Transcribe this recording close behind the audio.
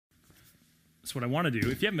So what I want to do,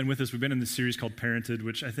 if you haven't been with us, we've been in this series called Parented,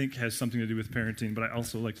 which I think has something to do with parenting, but I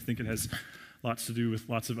also like to think it has lots to do with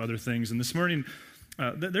lots of other things. And this morning,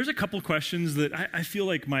 there's a couple questions that I feel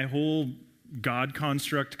like my whole God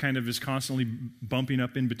construct kind of is constantly bumping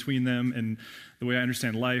up in between them and the way I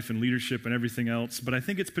understand life and leadership and everything else. But I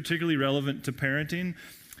think it's particularly relevant to parenting.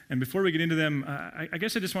 And before we get into them, I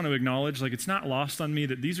guess I just want to acknowledge, like, it's not lost on me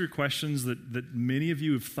that these are questions that many of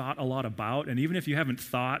you have thought a lot about. And even if you haven't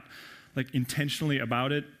thought, like, intentionally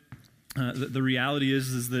about it, the reality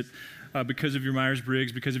is that because of your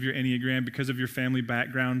Myers-Briggs, because of your Enneagram, because of your family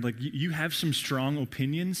background, like, you have some strong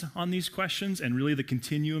opinions on these questions and really the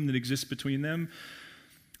continuum that exists between them.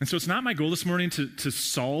 And so it's not my goal this morning to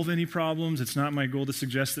solve any problems. It's not my goal to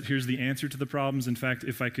suggest that here's the answer to the problems. In fact,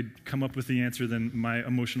 if I could come up with the answer, then my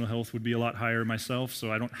emotional health would be a lot higher myself,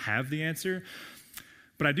 so I don't have the answer.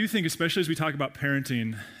 But I do think, especially as we talk about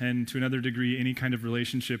parenting and to another degree, any kind of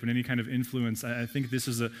relationship and any kind of influence, I think this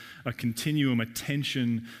is a continuum, a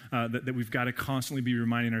tension that we've got to constantly be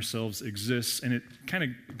reminding ourselves exists. And it kind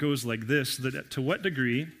of goes like this, that to what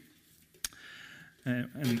degree,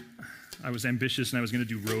 and I was ambitious and I was going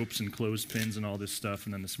to do ropes and clothespins and all this stuff,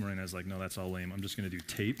 and then this morning I was like, no, that's all lame. I'm just going to do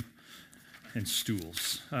tape and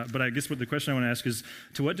stools. But I guess what the question I want to ask is,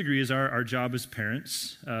 to what degree is our job as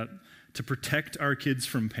parents to protect our kids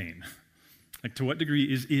from pain? Like, to what degree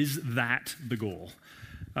is that the goal?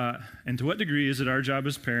 And to what degree is it our job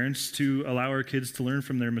as parents to allow our kids to learn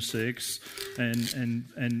from their mistakes and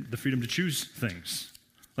the freedom to choose things?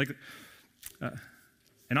 Like,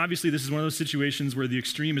 and obviously this is one of those situations where the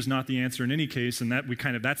extreme is not the answer in any case, and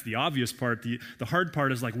that's the obvious part. The hard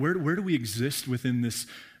part is, like, where do we exist within this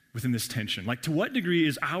tension? Like, to what degree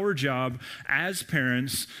is our job as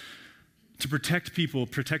parents to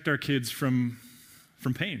protect our kids from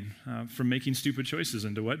pain, from making stupid choices?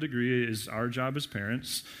 And to what degree is our job as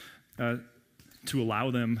parents to allow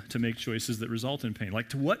them to make choices that result in pain? Like,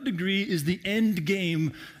 to what degree is the end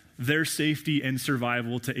game their safety and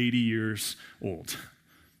survival to 80 years old?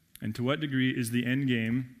 And to what degree is the end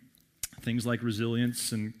game things like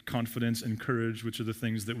resilience and confidence and courage, which are the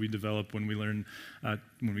things that we develop when we learn,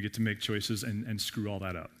 when we get to make choices and screw all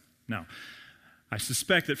that up? Now, I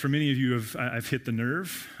suspect that for many of you, I've hit the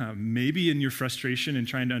nerve, maybe in your frustration in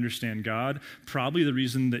trying to understand God, probably the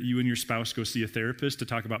reason that you and your spouse go see a therapist to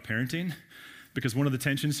talk about parenting, because one of the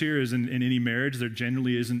tensions here is in any marriage, there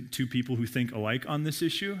generally isn't two people who think alike on this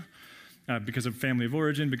issue. Because of family of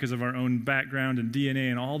origin, because of our own background and DNA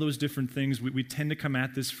and all those different things, we tend to come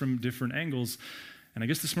at this from different angles. And I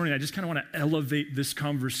guess this morning I just kind of want to elevate this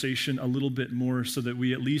conversation a little bit more so that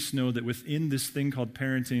we at least know that within this thing called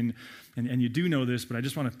parenting, and you do know this, but I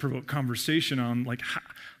just want to provoke conversation on, like,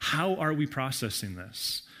 how are we processing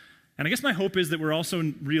this? And I guess my hope is that we're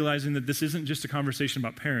also realizing that this isn't just a conversation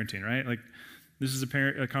about parenting, right? Like, this is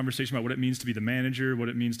a conversation about what it means to be the manager, what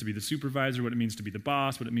it means to be the supervisor, what it means to be the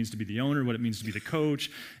boss, what it means to be the owner, what it means to be the coach.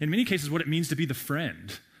 In many cases, what it means to be the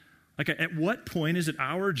friend. Like, at what point is it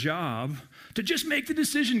our job to just make the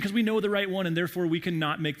decision because we know the right one and therefore we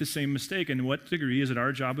cannot make the same mistake? And what degree is it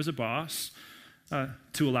our job as a boss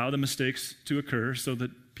to allow the mistakes to occur so that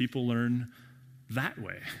people learn that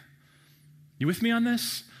way? You with me on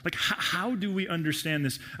this? Like, how do we understand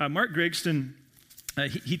this? Mark Gregston,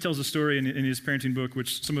 he tells a story in his parenting book,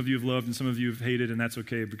 which some of you have loved and some of you have hated, and that's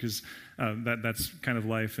okay because that's kind of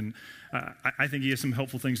life. And I think he has some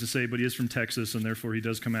helpful things to say, but he is from Texas, and therefore he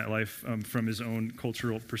does come at life from his own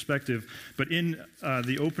cultural perspective. But in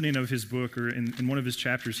the opening of his book, or in one of his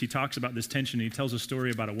chapters, he talks about this tension. He tells a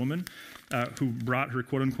story about a woman who brought her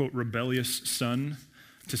quote-unquote rebellious son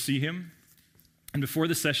to see him. And before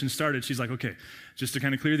the session started, she's like, okay, just to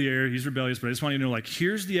kind of clear the air, he's rebellious, but I just want you to know, like,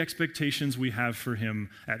 here's the expectations we have for him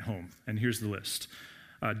at home. And here's the list.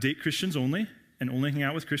 Date Christians only, and only hang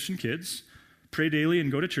out with Christian kids. Pray daily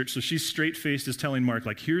and go to church. So she's straight-faced as telling Mark,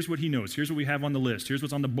 like, here's what he knows. Here's what we have on the list. Here's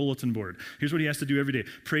what's on the bulletin board. Here's what he has to do every day.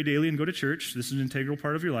 Pray daily and go to church. This is an integral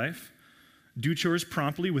part of your life. Do chores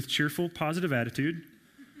promptly with cheerful, positive attitude.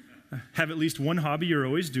 Have at least one hobby you're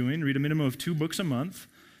always doing. Read a minimum of 2 books a month.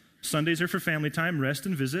 Sundays are for family time, rest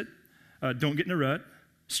and visit. Don't get in a rut.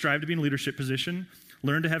 Strive to be in a leadership position.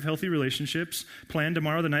 Learn to have healthy relationships. Plan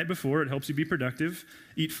tomorrow the night before. It helps you be productive.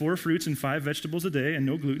 Eat 4 fruits and 5 vegetables a day and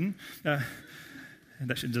no gluten. That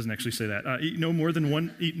doesn't actually say that. Eat no more than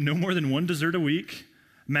one dessert a week.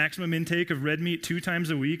 Maximum intake of red meat 2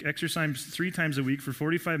 times a week. Exercise 3 times a week for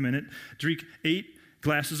 45 minutes. Drink 8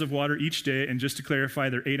 glasses of water each day, and just to clarify,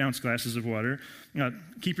 they're 8-ounce glasses of water.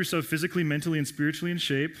 Keep yourself physically, mentally, and spiritually in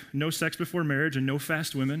shape. No sex before marriage and no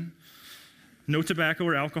fast women. No tobacco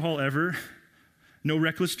or alcohol ever. No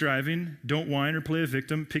reckless driving. Don't whine or play a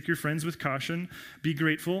victim. Pick your friends with caution. Be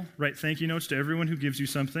grateful. Write thank you notes to everyone who gives you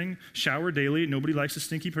something. Shower daily. Nobody likes a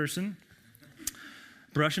stinky person.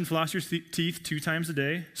 Brush and floss your teeth 2 times a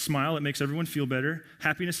day. Smile. It makes everyone feel better.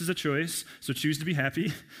 Happiness is a choice, so choose to be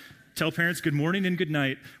happy. Tell parents good morning and good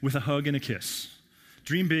night with a hug and a kiss.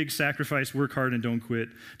 Dream big, sacrifice, work hard, and don't quit.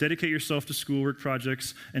 Dedicate yourself to schoolwork,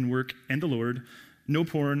 projects, and work and the Lord. No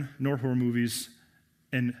porn, nor horror movies,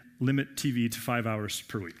 and limit TV to 5 hours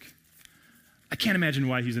per week. I can't imagine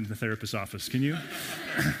why he's in the therapist's office. Can you?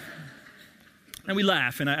 And we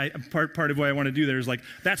laugh, and part of what I want to do there is like,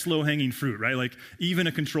 that's low-hanging fruit, right? Like, even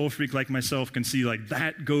a control freak like myself can see, like,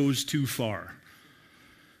 that goes too far.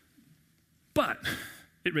 But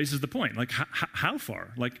it raises the point, like, how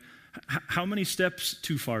far? Like, how many steps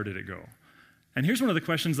too far did it go? And here's one of the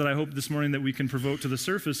questions that I hope this morning that we can provoke to the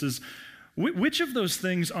surface is, which of those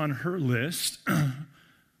things on her list,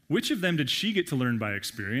 which of them did she get to learn by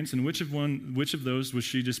experience, and which of those was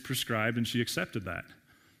she just prescribed and she accepted that?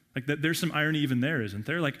 Like, that there's some irony even there, isn't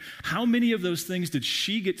there? Like, how many of those things did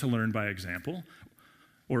she get to learn by example,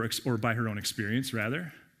 or by her own experience,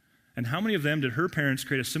 rather? And how many of them did her parents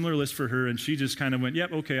create a similar list for her, and she just kind of went,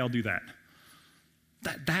 yep, okay, I'll do that?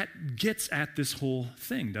 That gets at this whole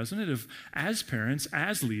thing, doesn't it? Of, as parents,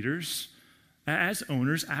 as leaders, as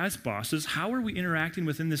owners, as bosses, how are we interacting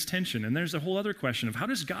within this tension? And there's a whole other question of, how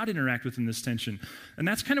does God interact within this tension? And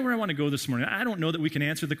that's kind of where I want to go this morning. I don't know that we can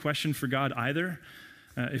answer the question for God either.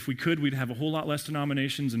 If we could, we'd have a whole lot less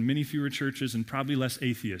denominations and many fewer churches and probably less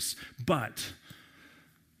atheists. But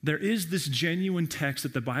there is this genuine text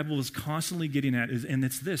that the Bible is constantly getting at, and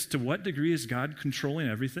it's this: to what degree is God controlling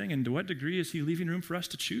everything, and to what degree is he leaving room for us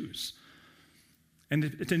to choose? And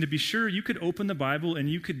to be sure, you could open the Bible and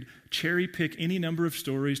you could cherry pick any number of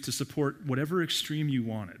stories to support whatever extreme you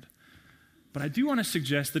wanted. But I do want to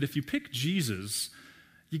suggest that if you pick Jesus,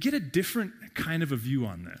 you get a different kind of a view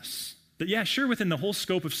on this. That, yeah, sure, within the whole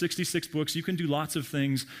scope of 66 books, you can do lots of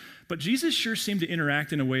things, but Jesus sure seemed to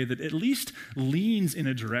interact in a way that at least leans in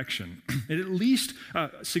a direction. It at least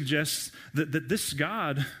suggests that this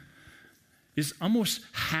God is almost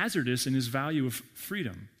hazardous in his value of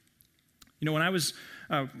freedom. You know, when I was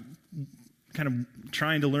kind of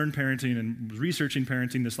trying to learn parenting and researching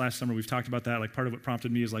parenting this last summer, we've talked about that. Like, part of what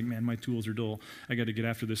prompted me is like, man, my tools are dull. I got to get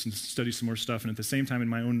after this and study some more stuff. And at the same time, in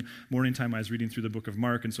my own morning time, I was reading through the book of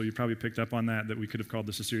Mark. And so you probably picked up on that we could have called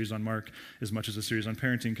this a series on Mark as much as a series on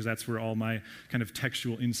parenting, because that's where all my kind of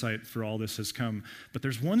textual insight for all this has come. But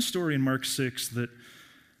there's one story in Mark 6 that,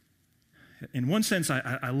 in one sense,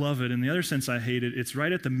 I love it. In the other sense, I hate it. It's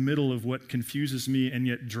right at the middle of what confuses me and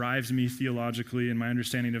yet drives me theologically in my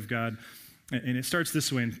understanding of God. And it starts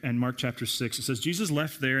this way in Mark chapter 6. It says, Jesus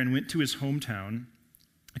left there and went to his hometown,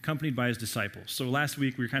 accompanied by his disciples. So last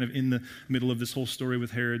week, we were kind of in the middle of this whole story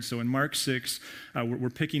with Herod. So in Mark 6, we're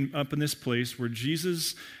picking up in this place where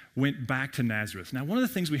Jesus went back to Nazareth. Now, one of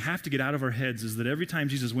the things we have to get out of our heads is that every time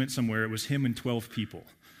Jesus went somewhere, it was him and 12 people.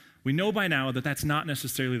 We know by now that that's not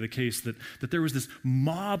necessarily the case, that there was this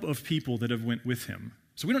mob of people that have went with him.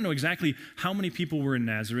 So we don't know exactly how many people were in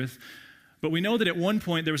Nazareth, but we know that at one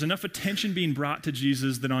point there was enough attention being brought to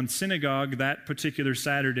Jesus that on synagogue that particular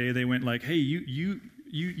Saturday they went like, hey,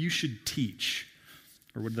 you should teach.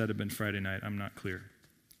 Or would that have been Friday night? I'm not clear.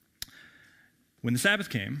 When the Sabbath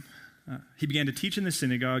came, he began to teach in the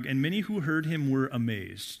synagogue, and many who heard him were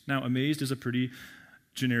amazed. Now, amazed is a pretty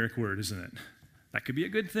generic word, isn't it? That could be a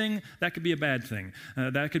good thing. That could be a bad thing.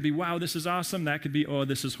 That could be, wow, this is awesome. That could be, oh,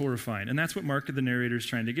 this is horrifying. And that's what Mark, the narrator, is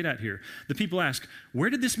trying to get at here. The people ask, where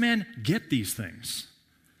did this man get these things?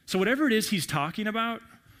 So whatever it is he's talking about,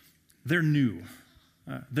 they're new.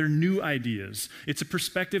 They're new ideas. It's a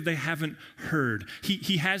perspective they haven't heard.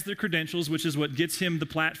 He has their credentials, which is what gets him the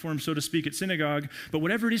platform, so to speak, at synagogue. But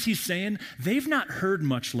whatever it is he's saying, they've not heard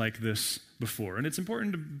much like this before. And it's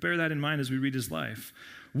important to bear that in mind as we read his life.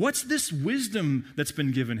 What's this wisdom that's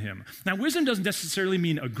been given him? Now, wisdom doesn't necessarily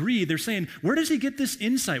mean agree. They're saying, where does he get this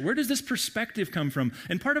insight? Where does this perspective come from?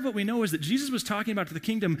 And part of what we know is that Jesus was talking about the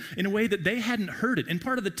kingdom in a way that they hadn't heard it. And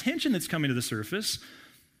part of the tension that's coming to the surface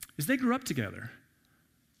is they grew up together.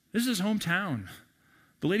 This is his hometown.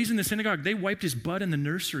 The ladies in the synagogue, they wiped his butt in the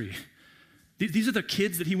nursery. These are the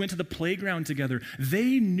kids that he went to the playground together.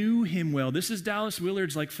 They knew him well. This is Dallas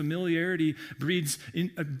Willard's, like, familiarity breeds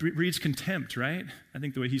contempt, right? I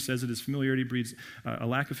think the way he says it is familiarity breeds a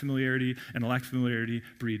lack of familiarity, and a lack of familiarity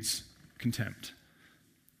breeds contempt.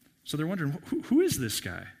 So they're wondering, who is this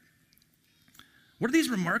guy? What are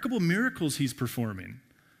these remarkable miracles he's performing?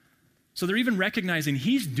 So they're even recognizing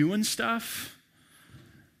he's doing stuff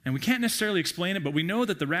And we can't necessarily explain it, but we know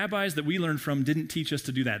that the rabbis that we learned from didn't teach us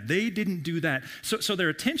to do that. They didn't do that. So their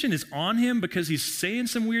attention is on him because he's saying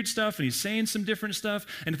some weird stuff and he's saying some different stuff.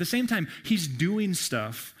 And at the same time, he's doing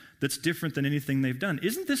stuff that's different than anything they've done.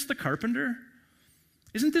 Isn't this the carpenter?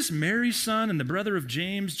 Isn't this Mary's son and the brother of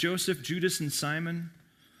James, Joseph, Judas, and Simon?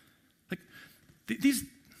 Like,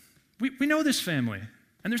 we know this family.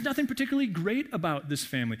 And there's nothing particularly great about this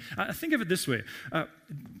family. Think of it this way.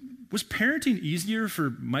 Was parenting easier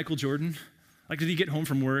for Michael Jordan? Like, did he get home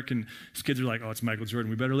from work and his kids are like, oh, it's Michael Jordan,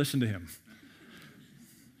 we better listen to him?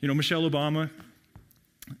 You know, Michelle Obama,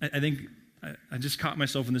 I think I just caught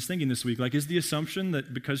myself in this thinking this week. Like, is the assumption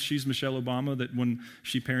that because she's Michelle Obama that when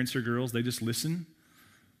she parents her girls, they just listen?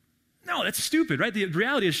 No, that's stupid, right? The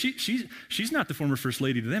reality is she's not the former first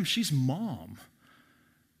lady to them. She's mom.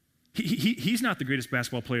 He's not the greatest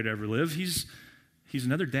basketball player to ever live. He's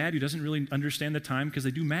another dad who doesn't really understand the time because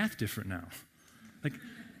they do math different now. Like,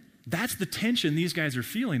 that's the tension these guys are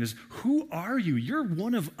feeling is, who are you? You're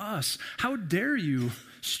one of us. How dare you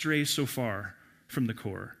stray so far from the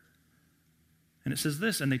core? And it says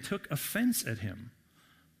this, and they took offense at him.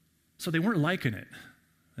 So they weren't liking it.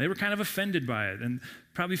 They were kind of offended by it, and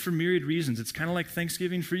probably for myriad reasons. It's kind of like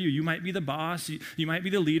Thanksgiving for you. You might be the boss, you might be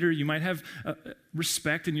the leader, you might have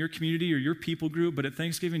respect in your community or your people group, but at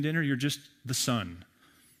Thanksgiving dinner, you're just the son.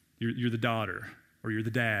 You're the daughter, or you're the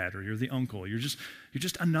dad, or you're the uncle. You're just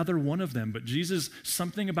another one of them. But Jesus,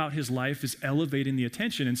 something about his life is elevating the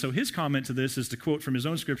attention. And so his comment to this is to quote from his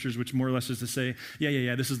own scriptures, which more or less is to say,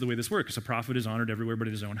 yeah, this is the way this works. A prophet is honored everywhere but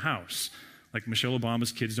in his own house. Like, Michelle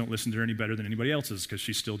Obama's kids don't listen to her any better than anybody else's because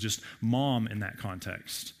she's still just mom in that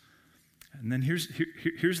context. And then here's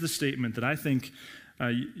the statement that I think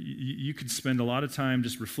you could spend a lot of time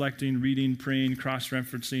just reflecting, reading, praying,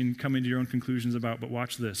 cross-referencing, coming to your own conclusions about, but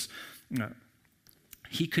watch this.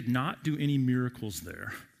 He could not do any miracles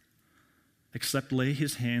there except lay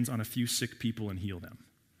his hands on a few sick people and heal them.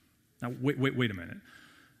 Now, wait a minute.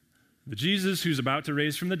 The Jesus who's about to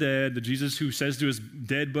raise from the dead, the Jesus who says to his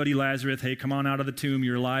dead buddy Lazarus, hey, come on out of the tomb,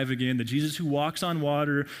 you're alive again, the Jesus who walks on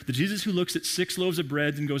water, the Jesus who looks at 6 loaves of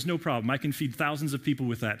bread and goes, no problem, I can feed thousands of people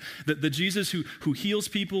with that. The Jesus who heals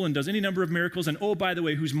people and does any number of miracles, and oh, by the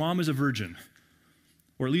way, whose mom is a virgin,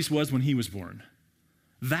 or at least was when he was born.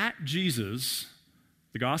 That Jesus,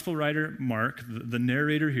 the gospel writer Mark, the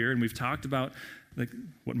narrator here, and we've talked about, like,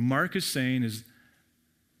 what Mark is saying is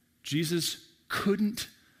Jesus couldn't.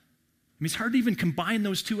 I mean, it's hard to even combine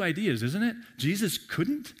those two ideas, isn't it? Jesus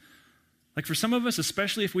couldn't. Like, for some of us,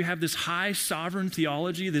 especially if we have this high sovereign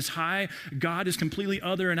theology, this high God is completely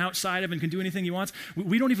other and outside of and can do anything he wants,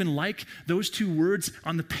 we don't even like those two words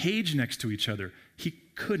on the page next to each other. He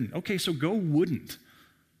couldn't. Okay, so go wouldn't.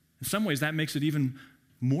 In some ways, that makes it even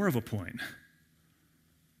more of a point.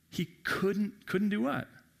 He couldn't do what?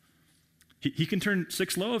 He can turn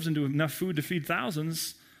 6 loaves into enough food to feed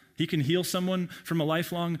thousands. He can heal someone from a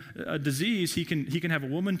lifelong disease. He can have a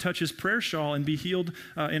woman touch his prayer shawl and be healed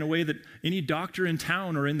in a way that any doctor in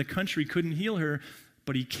town or in the country couldn't heal her.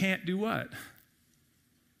 But he can't do what?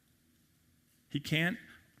 He can't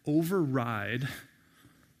override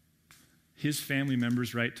his family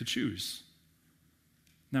members' right to choose.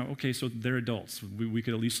 Now, okay, so they're adults. We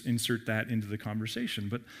could at least insert that into the conversation.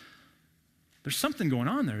 But there's something going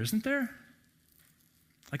on there, isn't there?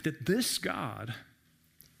 Like, that this God,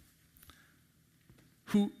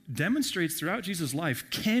 who demonstrates throughout Jesus' life,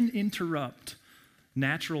 can interrupt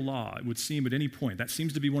natural law, it would seem, at any point. That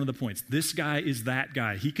seems to be one of the points. This guy is that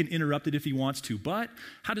guy. He can interrupt it if he wants to. But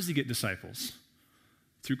how does he get disciples?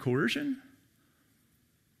 Through coercion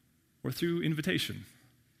or through invitation?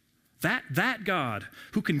 That God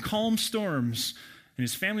who can calm storms, and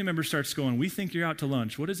his family member starts going, we think you're out to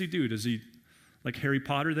lunch. What does he do? Does he, like, Harry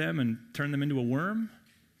Potter them and turn them into a worm?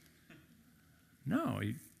 No,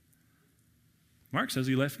 Mark says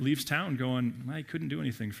he leaves town going, I couldn't do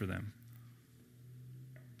anything for them.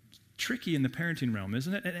 It's tricky in the parenting realm,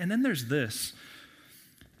 isn't it? And then there's this.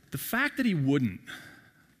 The fact that he wouldn't,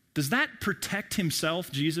 does that protect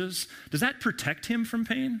himself, Jesus? Does that protect him from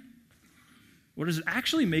pain? Or does it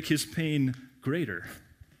actually make his pain greater?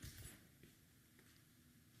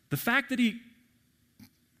 The fact that he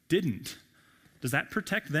didn't, does that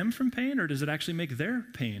protect them from pain, or does it actually make their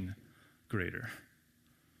pain greater?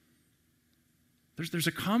 There's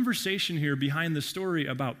a conversation here behind the story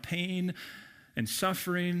about pain and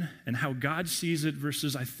suffering and how God sees it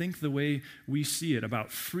versus, I think, the way we see it,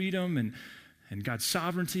 about freedom and God's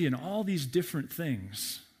sovereignty and all these different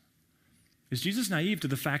things. Is Jesus naive to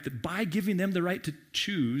the fact that by giving them the right to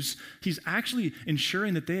choose, he's actually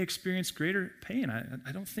ensuring that they experience greater pain?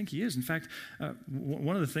 I don't think he is. In fact,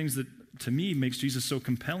 one of the things that to me makes Jesus so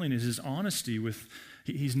compelling is his honesty with,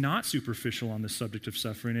 he's not superficial on the subject of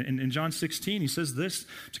suffering. And in John 16, he says this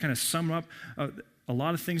to kind of sum up a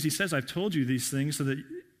lot of things. He says, I've told you these things so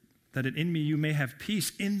that in me you may have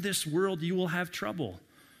peace. In this world you will have trouble.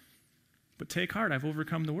 But take heart, I've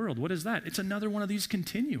overcome the world. What is that? It's another one of these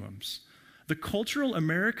continuums. The cultural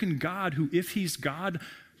American God who, if he's God,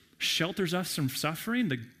 shelters us from suffering,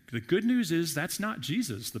 the good news is that's not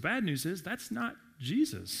Jesus. The bad news is that's not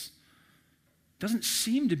Jesus. Doesn't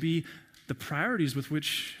seem to be the priorities with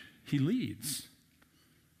which he leads.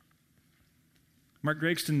 Mark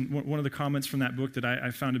Gregston, one of the comments from that book that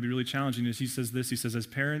I found to be really challenging is he says this, he says, as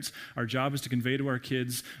parents, our job is to convey to our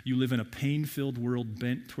kids, you live in a pain-filled world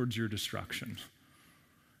bent towards your destruction.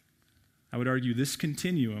 I would argue this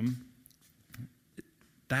continuum,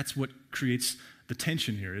 that's what creates the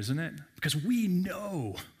tension here, isn't it? Because we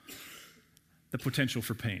know the potential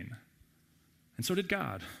for pain. And so did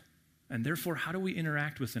God. And therefore, how do we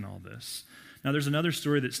interact within all this? Now, there's another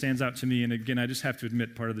story that stands out to me, and again, I just have to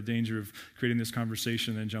admit part of the danger of creating this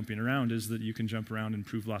conversation and jumping around is that you can jump around and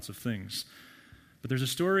prove lots of things. But there's a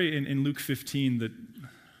story in Luke 15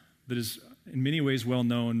 that is in many ways well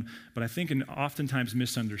known, but I think oftentimes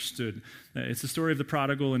misunderstood. It's the story of the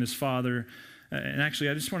prodigal and his father. And actually,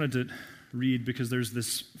 I just wanted to read because there's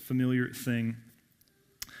this familiar thing.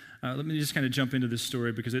 Let me just kind of jump into this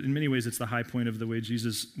story because in many ways it's the high point of the way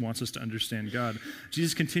Jesus wants us to understand God.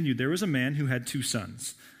 Jesus continued, there was a man who had 2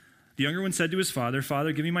 sons. The younger one said to his father,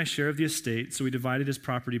 Father, give me my share of the estate. So he divided his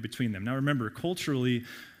property between them. Now remember, culturally,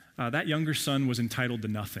 that younger son was entitled to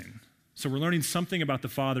nothing. So we're learning something about the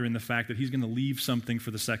father in the fact that he's going to leave something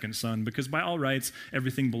for the second son because by all rights,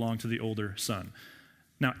 everything belonged to the older son.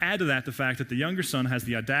 Now, add to that the fact that the younger son has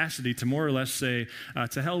the audacity to more or less say,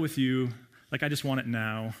 to hell with you, like I just want it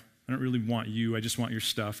now. I don't really want you, I just want your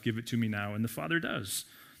stuff, give it to me now. And the father does.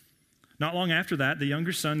 Not long after that, the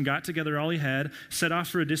younger son got together all he had, set off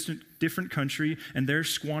for a different country, and there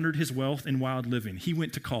squandered his wealth in wild living. He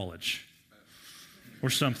went to college or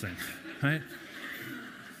something, right?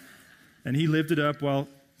 And he lived it up while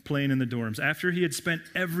playing in the dorms. After he had spent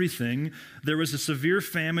everything, there was a severe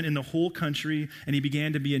famine in the whole country, and he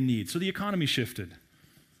began to be in need. So the economy shifted.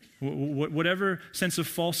 Whatever sense of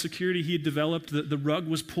false security he had developed, the rug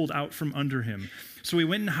was pulled out from under him. So he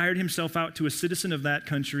went and hired himself out to a citizen of that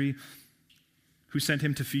country who sent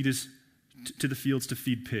him to the fields to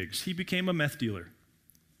feed pigs. He became a meth dealer.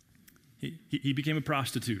 He became a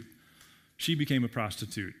prostitute. She became a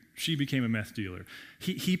prostitute. She became a meth dealer.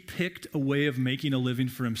 He picked a way of making a living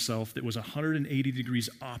for himself that was 180 degrees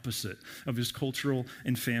opposite of his cultural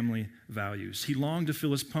and family values. He longed to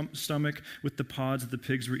fill his stomach with the pods that the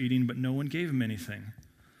pigs were eating, but no one gave him anything.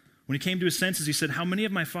 When he came to his senses, he said, how many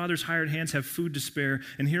of my father's hired hands have food to spare,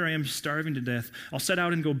 and here I am starving to death? I'll set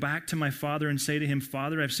out and go back to my father and say to him,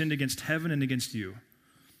 Father, I've sinned against heaven and against you.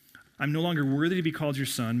 I'm no longer worthy to be called your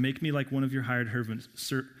son. Make me like one of your hired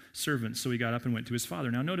servants. So he got up and went to his father.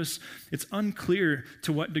 Now notice, it's unclear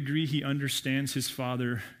to what degree he understands his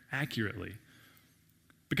father accurately.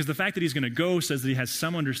 Because the fact that he's going to go says that he has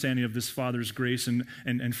some understanding of this father's grace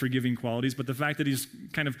and forgiving qualities, but the fact that he's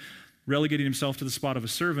kind of relegating himself to the spot of a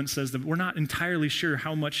servant says that we're not entirely sure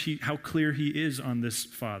how clear he is on this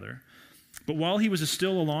father. But while he was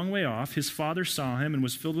still a long way off, his father saw him and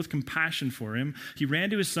was filled with compassion for him. He ran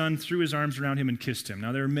to his son, threw his arms around him, and kissed him.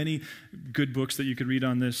 Now, there are many good books that you could read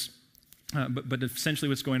on this, but essentially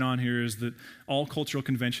what's going on here is that all cultural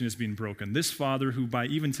convention is being broken. This father, who by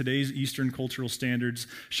even today's Eastern cultural standards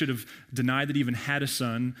should have denied that he even had a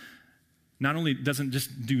son, not only doesn't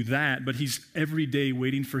just do that, but he's every day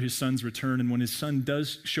waiting for his son's return. And when his son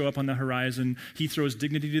does show up on the horizon, he throws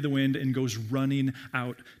dignity to the wind and goes running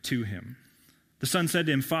out to him. The son said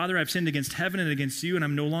to him, Father, I've sinned against heaven and against you, and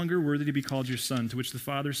I'm no longer worthy to be called your son. To which the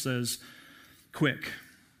father says, quick,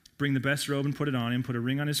 bring the best robe and put it on him, put a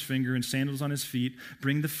ring on his finger and sandals on his feet,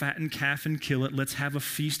 bring the fattened calf and kill it. Let's have a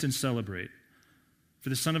feast and celebrate. For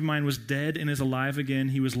the son of mine was dead and is alive again.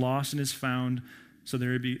 He was lost and is found. So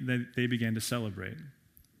they began to celebrate.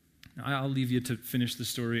 Now, I'll leave you to finish the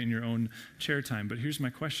story in your own chair time, but here's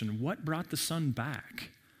my question. What brought the son back?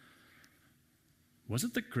 Was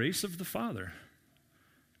it the grace of the father?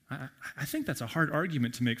 I think that's a hard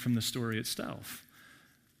argument to make from the story itself.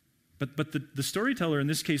 But the storyteller, in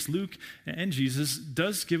this case Luke and Jesus,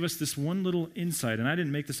 does give us this one little insight, and I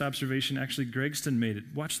didn't make this observation, actually Gregston made it.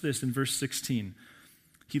 Watch this in verse 16.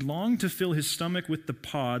 He longed to fill his stomach with the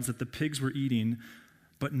pods that the pigs were eating,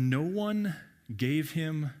 but no one gave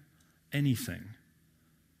him anything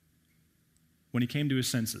when he came to his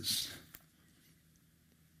senses.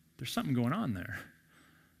 There's something going on there.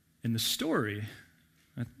 In the story,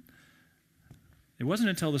 it wasn't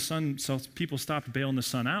until people stopped bailing the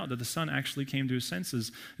son out that the son actually came to his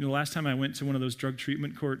senses. You know, last time I went to one of those drug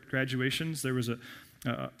treatment court graduations, there was a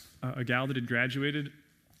gal that had graduated.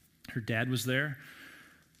 Her dad was there.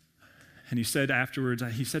 And he said afterwards,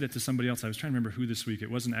 he said it to somebody else. I was trying to remember who this week. It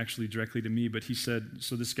wasn't actually directly to me, but he said,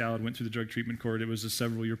 so this gal had went through the drug treatment court. It was a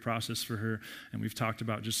several-year process for her, and we've talked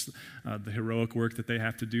about just the heroic work that they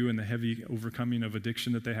have to do and the heavy overcoming of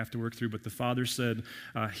addiction that they have to work through. But the father said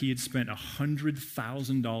he had spent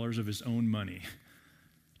 $100,000 of his own money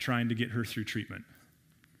trying to get her through treatment.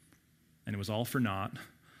 And it was all for naught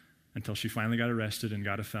until she finally got arrested and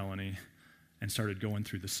got a felony and started going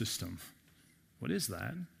through the system. What is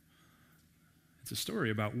that? It's a story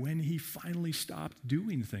about when he finally stopped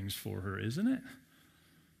doing things for her, isn't it?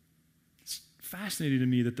 It's fascinating to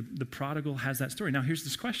me that the prodigal has that story. Now, here's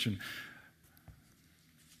this question.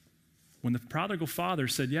 When the prodigal father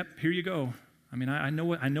said, yep, here you go. I mean, I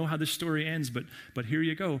know how this story ends, but here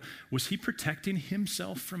you go. Was he protecting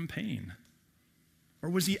himself from pain? Or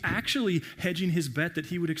was he actually hedging his bet that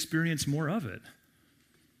he would experience more of it?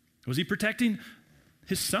 Was he protecting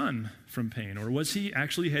his son from pain? Or was he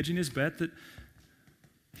actually hedging his bet that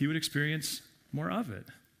he would experience more of it?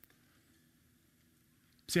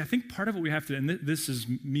 See, I think part of what we have to, and this is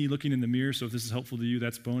me looking in the mirror, so if this is helpful to you,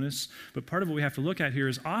 that's bonus. But part of what we have to look at here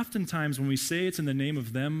is oftentimes when we say it's in the name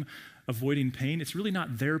of them avoiding pain, it's really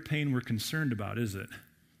not their pain we're concerned about, is it?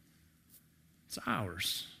 It's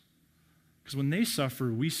ours. Because when they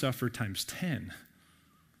suffer, we suffer times 10.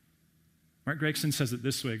 Mark Gregson says it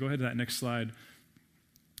this way. Go ahead to that next slide.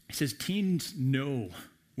 He says, teens know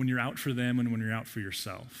when you're out for them and when you're out for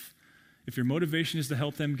yourself. If your motivation is to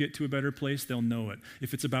help them get to a better place, they'll know it.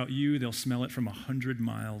 If it's about you, they'll smell it from 100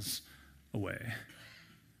 miles away.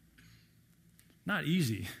 Not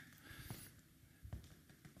easy.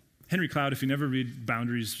 Henry Cloud, if you never read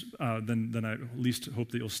Boundaries, then I at least hope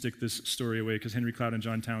that you'll stick this story away, because Henry Cloud and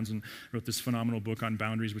John Townsend wrote this phenomenal book on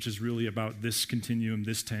boundaries, which is really about this continuum,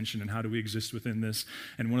 this tension, and how do we exist within this.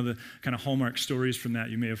 And one of the kind of hallmark stories from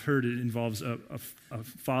that, you may have heard, it involves a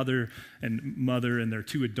father and mother and their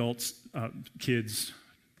two adult kids.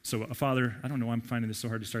 So a father, I don't know why I'm finding this so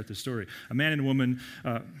hard to start this story, a man and a woman,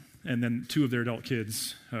 and then two of their adult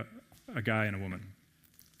kids, a guy and a woman.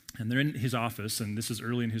 And they're in his office, and this is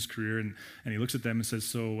early in his career, and he looks at them and says,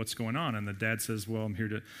 so what's going on? And the dad says, well, I'm here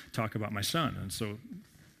to talk about my son. And so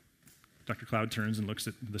Dr. Cloud turns and looks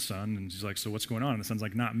at the son, and he's like, so what's going on? And the son's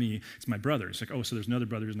like, not me, it's my brother. He's like, oh, so there's another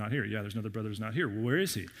brother who's not here. Yeah, there's another brother who's not here. Well, where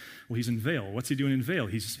is he? Well, he's in Vail. What's he doing in Vail?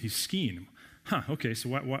 He's skiing. Huh, okay, so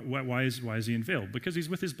why is he in Vail? Because he's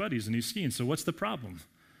with his buddies and he's skiing. So what's the problem?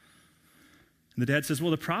 And the dad says,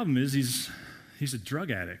 well, the problem is he's a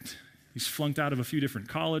drug addict. He's flunked out of a few different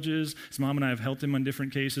colleges. His mom and I have helped him on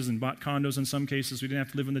different cases and bought condos in some cases. We didn't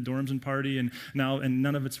have to live in the dorms and party, and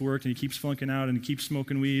none of it's worked, and he keeps flunking out, and he keeps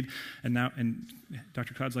smoking weed. And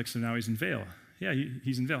Dr. Cloud's like, so now he's in Vail. Yeah,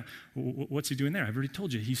 he's in Vail. What's he doing there? I've already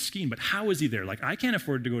told you, he's skiing, but how is he there? Like, I can't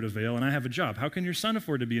afford to go to Vail, and I have a job. How can your son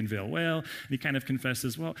afford to be in Vail? Well, and he kind of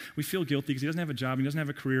confesses, well, we feel guilty because he doesn't have a job, he doesn't have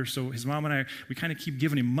a career, so his mom and I, we kind of keep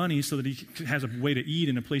giving him money so that he has a way to eat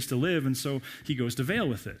and a place to live, and so he goes to Vail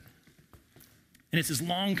with it. And it's this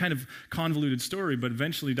long kind of convoluted story, but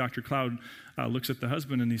eventually Dr. Cloud looks at the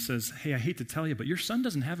husband and he says, hey, I hate to tell you, but your son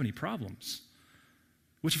doesn't have any problems.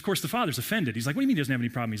 Which, of course, the father's offended. He's like, what do you mean he doesn't have any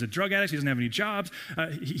problem? He's a drug addict, he doesn't have any jobs,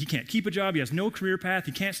 he can't keep a job, he has no career path,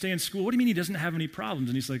 he can't stay in school. What do you mean he doesn't have any problems?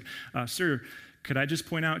 And he's like, sir, could I just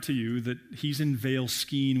point out to you that he's in Vail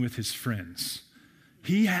skiing with his friends?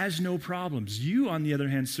 He has no problems. You, on the other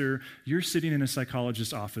hand, sir, you're sitting in a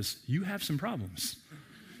psychologist's office. You have some problems.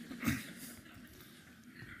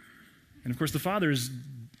 And of course, the father is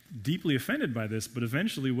deeply offended by this, but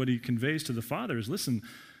eventually what he conveys to the father is, listen,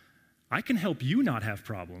 I can help you not have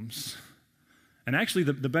problems. And actually,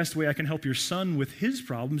 the best way I can help your son with his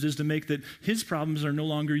problems is to make that his problems are no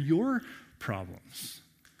longer your problems.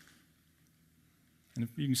 And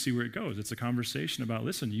you can see where it goes. It's a conversation about,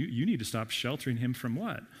 listen, you need to stop sheltering him from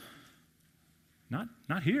what?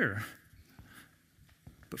 Not here,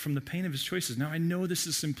 but from the pain of his choices. Now, I know this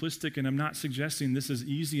is simplistic, and I'm not suggesting this is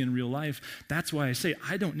easy in real life. That's why I say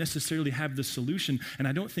I don't necessarily have the solution, and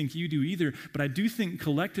I don't think you do either, but I do think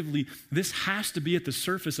collectively this has to be at the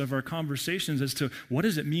surface of our conversations as to what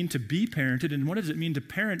does it mean to be parented, and what does it mean to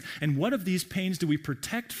parent, and what of these pains do we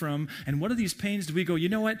protect from, and what of these pains do we go, you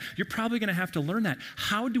know what, you're probably going to have to learn that.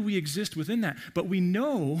 How do we exist within that? But we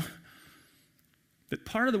know that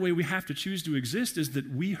part of the way we have to choose to exist is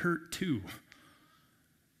that we hurt too.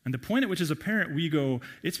 And the point at which as a parent we go,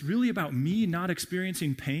 it's really about me not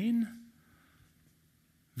experiencing pain,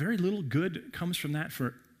 very little good comes from that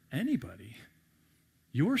for anybody.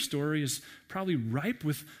 Your story is probably ripe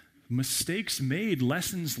with mistakes made,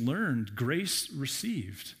 lessons learned, grace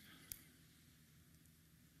received.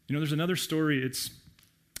 You know, there's another story, it's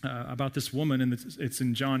about this woman, and it's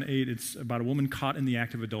in John 8. It's about a woman caught in the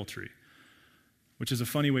act of adultery, which is a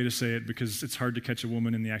funny way to say it because it's hard to catch a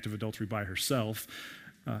woman in the act of adultery by herself.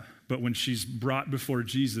 But when she's brought before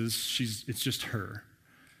Jesus, it's just her.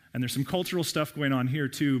 And there's some cultural stuff going on here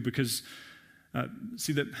too, because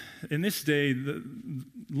see that in this day, the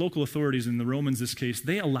local authorities, in the Romans this case,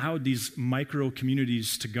 they allowed these micro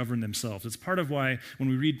communities to govern themselves. It's part of why when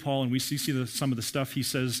we read Paul and we see some of the stuff he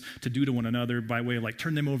says to do to one another by way of like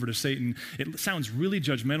turn them over to Satan, it sounds really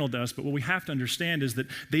judgmental to us, but what we have to understand is that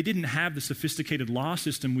they didn't have the sophisticated law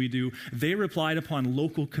system we do. They relied upon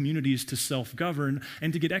local communities to self-govern,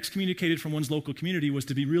 and to get excommunicated from one's local community was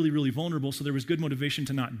to be really, really vulnerable, so there was good motivation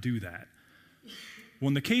to not do that. Well,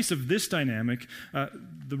 in the case of this dynamic,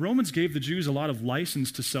 the Romans gave the Jews a lot of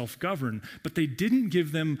license to self-govern, but they didn't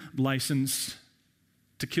give them license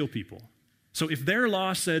to kill people. So if their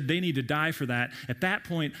law said they need to die for that, at that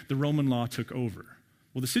point, the Roman law took over.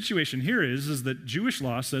 Well, the situation here is that Jewish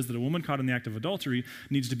law says that a woman caught in the act of adultery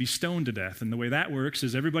needs to be stoned to death. And the way that works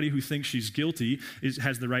is everybody who thinks she's guilty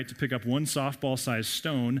has the right to pick up one softball-sized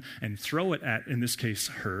stone and throw it at, in this case,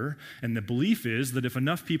 her. And the belief is that if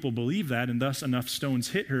enough people believe that and thus enough stones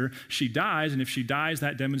hit her, she dies. And if she dies,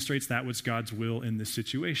 that demonstrates that was God's will in this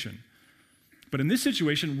situation. But in this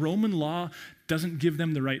situation, Roman law doesn't give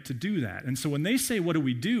them the right to do that. And so when they say, what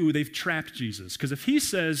do? They've trapped Jesus. Because if he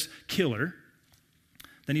says, kill her,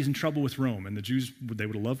 then he's in trouble with Rome, and the Jews, they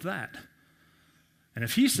would have loved that. And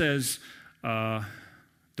if he says, don't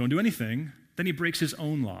do anything, then he breaks his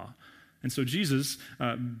own law. And so Jesus,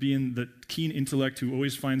 being the keen intellect who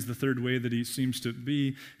always finds the third way that he seems to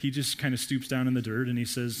be, he just kind of stoops down in the dirt and he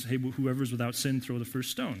says, hey, whoever's without sin, throw the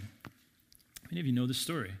first stone. Many of you know this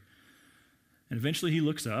story. And eventually he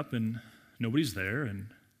looks up and nobody's there, and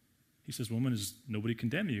he says, woman, does nobody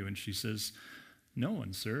condemn you? And she says, no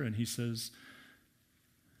one, sir. And he says,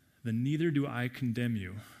 then neither do I condemn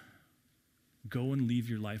you. Go and leave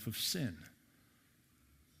your life of sin.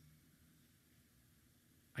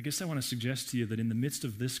 I guess I want to suggest to you that in the midst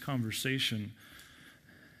of this conversation,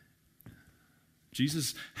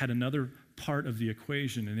 Jesus had another part of the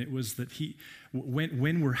equation, and it was that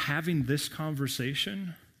when we're having this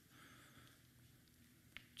conversation,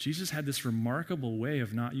 Jesus had this remarkable way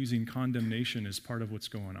of not using condemnation as part of what's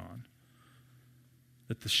going on.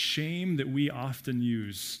 That the shame that we often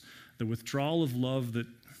use, the withdrawal of love that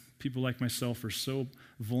people like myself are so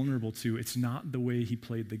vulnerable to, it's not the way he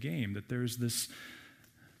played the game. That there's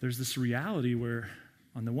this reality where,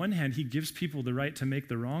 on the one hand, he gives people the right to make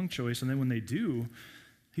the wrong choice, and then when they do,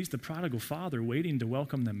 he's the prodigal father waiting to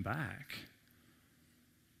welcome them back.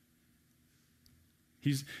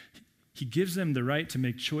 He gives them the right to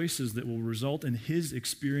make choices that will result in his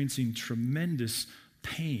experiencing tremendous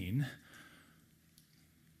pain.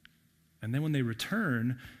 And then when they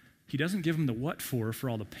return, he doesn't give them the what for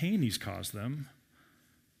all the pain he's caused them.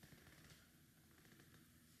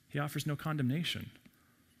 He offers no condemnation.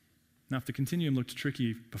 Now, if the continuum looked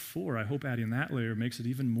tricky before, I hope adding that layer makes it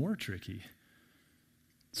even more tricky.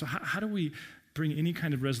 So how do we bring any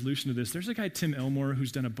kind of resolution to this? There's a guy, Tim Elmore,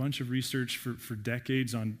 who's done a bunch of research for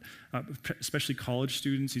decades on especially college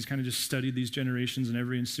students. He's kind of just studied these generations and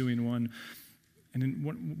every ensuing one. And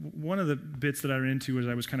in one of the bits that I ran into as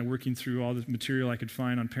I was kind of working through all the material I could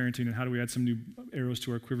find on parenting and how do we add some new arrows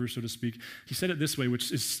to our quiver, so to speak, he said it this way,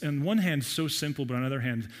 which is on one hand so simple, but on the other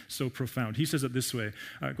hand so profound. He says it this way.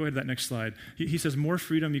 Go ahead to that next slide. He says more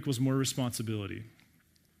freedom equals more responsibility,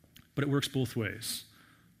 but it works both ways.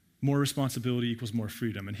 More responsibility equals more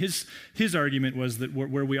freedom. And his argument was that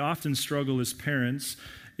where we often struggle as parents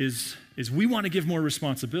is we want to give more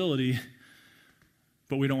responsibility,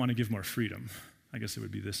 but we don't want to give more freedom. I guess it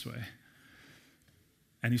would be this way.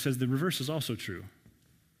 And he says the reverse is also true.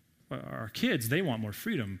 Our kids, they want more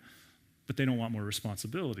freedom, but they don't want more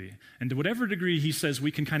responsibility. And to whatever degree he says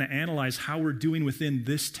we can kind of analyze how we're doing within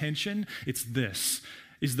this tension, it's this.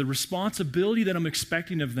 Is the responsibility that I'm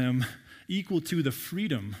expecting of them equal to the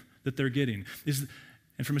freedom that they're getting?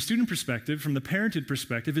 And from a student perspective, from the parented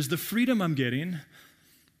perspective, is the freedom I'm getting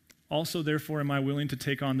also, therefore, am I willing to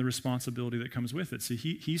take on the responsibility that comes with it? See,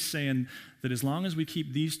 he's saying that as long as we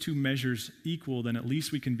keep these two measures equal, then at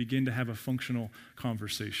least we can begin to have a functional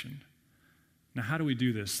conversation. Now, how do we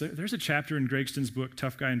do this? There's a chapter in Gregston's book,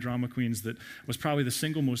 Tough Guy and Drama Queens, that was probably the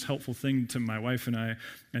single most helpful thing to my wife and I,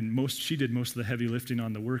 and she did most of the heavy lifting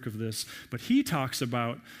on the work of this. But he talks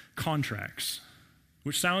about contracts,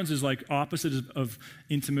 which sounds as like opposite of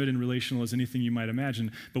intimate and relational as anything you might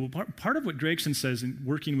imagine. But part of what Gregson says in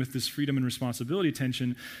working with this freedom and responsibility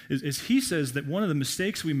tension is he says that one of the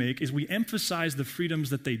mistakes we make is we emphasize the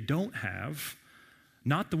freedoms that they don't have,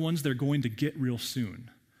 not the ones they're going to get real soon.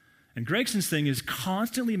 And Gregson's thing is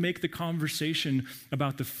constantly make the conversation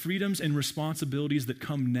about the freedoms and responsibilities that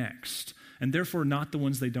come next, and therefore not the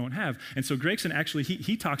ones they don't have. And so Gregson actually,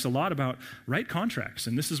 he talks a lot about write contracts.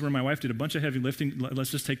 And this is where my wife did a bunch of heavy lifting.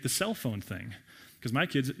 Let's just take the cell phone thing. Because my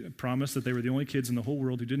kids promised that they were the only kids in the whole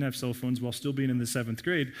world who didn't have cell phones while still being in the 7th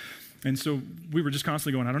grade. And so we were just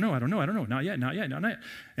constantly going, I don't know, not yet.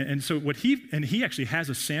 And so he actually has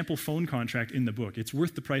a sample phone contract in the book. It's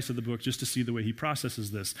worth the price of the book just to see the way he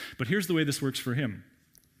processes this. But here's the way this works for him.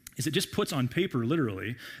 Is it just puts on paper,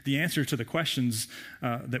 literally, the answer to the questions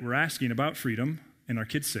that we're asking about freedom and our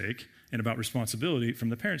kids' sake and about responsibility from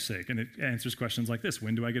the parents' sake. And it answers questions like this: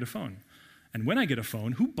 when do I get a phone? And when I get a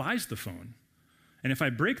phone, who buys the phone? And if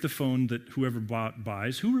I break the phone that whoever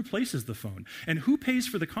buys, who replaces the phone? And who pays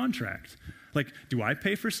for the contract? Like, do I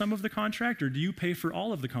pay for some of the contract, or do you pay for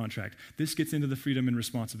all of the contract? This gets into the freedom and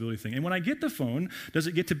responsibility thing. And when I get the phone, does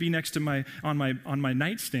it get to be next to on my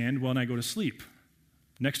nightstand when I go to sleep?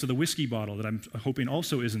 Next to the whiskey bottle that I'm hoping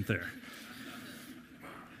also isn't there.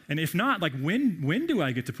 And if not, like when do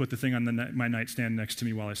I get to put the thing on my nightstand next to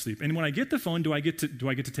me while I sleep? And when I get the phone, do I get to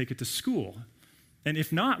take it to school? And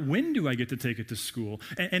if not, when do I get to take it to school?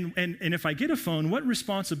 And if I get a phone, what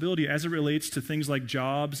responsibility as it relates to things like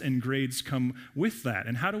jobs and grades come with that?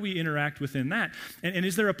 And how do we interact within that? And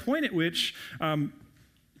is there a point at which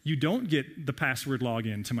you don't get the password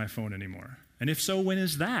login to my phone anymore? And if so, when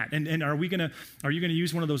is that? And are you going to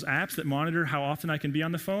use one of those apps that monitor how often I can be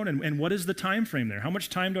on the phone? And what is the time frame there? How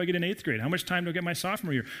much time do I get in 8th grade? How much time do I get my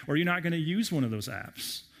sophomore year? Or are you not going to use one of those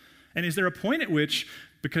apps? And is there a point at which,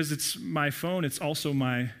 because it's my phone, it's also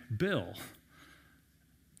my bill?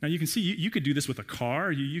 Now, you can see, you could do this with a car.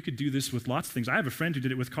 You could do this with lots of things. I have a friend who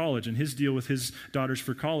did it with college, and his deal with his daughters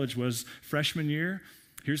for college was freshman year,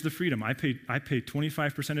 here's the freedom. I pay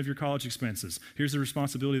 25% of your college expenses. Here's the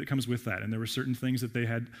responsibility that comes with that. And there were certain things that they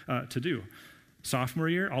had to do. Sophomore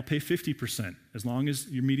year, I'll pay 50% as long as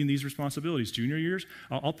you're meeting these responsibilities. Junior years,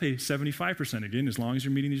 I'll pay 75% again as long as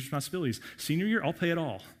you're meeting these responsibilities. Senior year, I'll pay it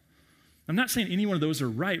all. I'm not saying any one of those are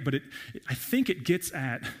right, but I think it gets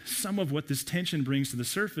at some of what this tension brings to the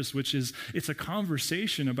surface, which is it's a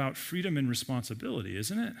conversation about freedom and responsibility,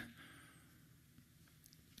 isn't it?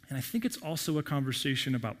 And I think it's also a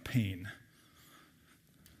conversation about pain.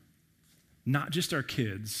 Not just our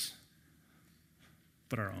kids,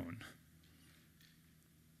 but our own.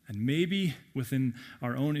 And maybe within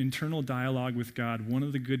our own internal dialogue with God, one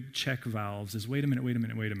of the good check valves is, wait a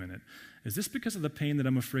minute. Is this because of the pain that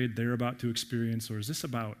I'm afraid they're about to experience, or is this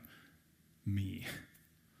about me?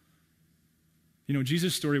 You know,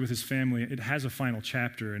 Jesus' story with his family, it has a final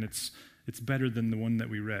chapter, and it's better than the one that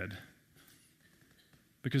we read.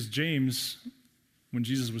 Because James, when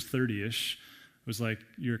Jesus was 30-ish, was like,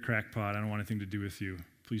 you're a crackpot, I don't want anything to do with you.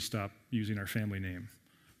 Please stop using our family name.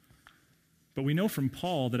 But we know from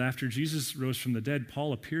Paul that after Jesus rose from the dead,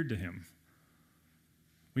 Paul appeared to him.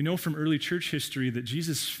 We know from early church history that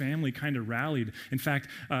Jesus' family kind of rallied. In fact,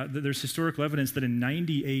 there's historical evidence that in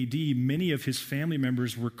 90 AD, many of his family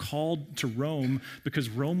members were called to Rome because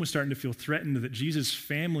Rome was starting to feel threatened that Jesus'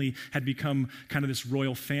 family had become kind of this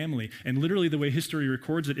royal family. And literally the way history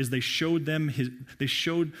records it is they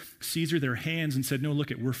showed Caesar their hands and said, no,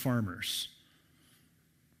 look, we're farmers.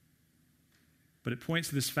 But it points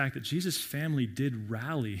to this fact that Jesus' family did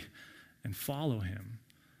rally and follow him.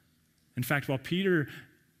 In fact, while Peter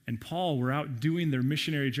and Paul were out doing their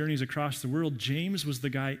missionary journeys across the world, James was the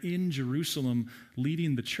guy in Jerusalem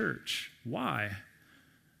leading the church. Why?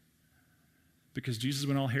 Because Jesus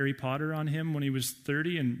went all Harry Potter on him when he was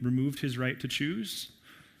 30 and removed his right to choose?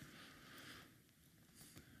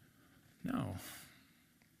 No.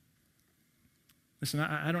 Listen,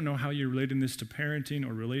 I don't know how you're relating this to parenting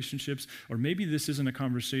or relationships, or maybe this isn't a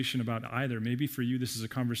conversation about either. Maybe for you, this is a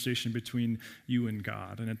conversation between you and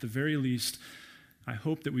God. And at the very least, I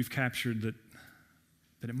hope that we've captured that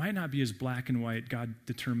it might not be as black and white, God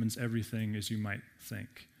determines everything as you might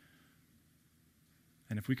think.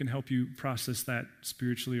 And if we can help you process that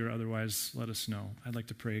spiritually or otherwise, let us know. I'd like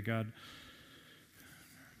to pray, God.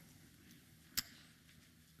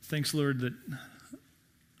 Thanks, Lord, that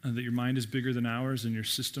your mind is bigger than ours and your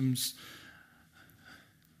systems,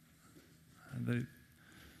 that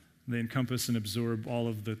They encompass and absorb all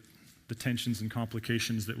of the tensions and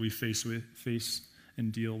complications that we face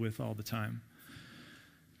and deal with all the time.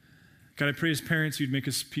 God, I pray as parents you'd make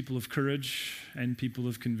us people of courage and people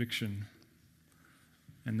of conviction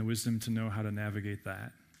and the wisdom to know how to navigate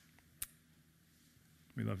that.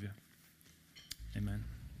 We love you. Amen.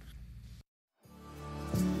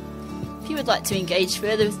 If you would like to engage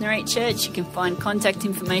further with Narrate Church, you can find contact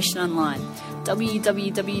information online,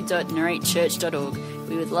 www.narratechurch.org.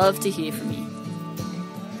 We would love to hear from you.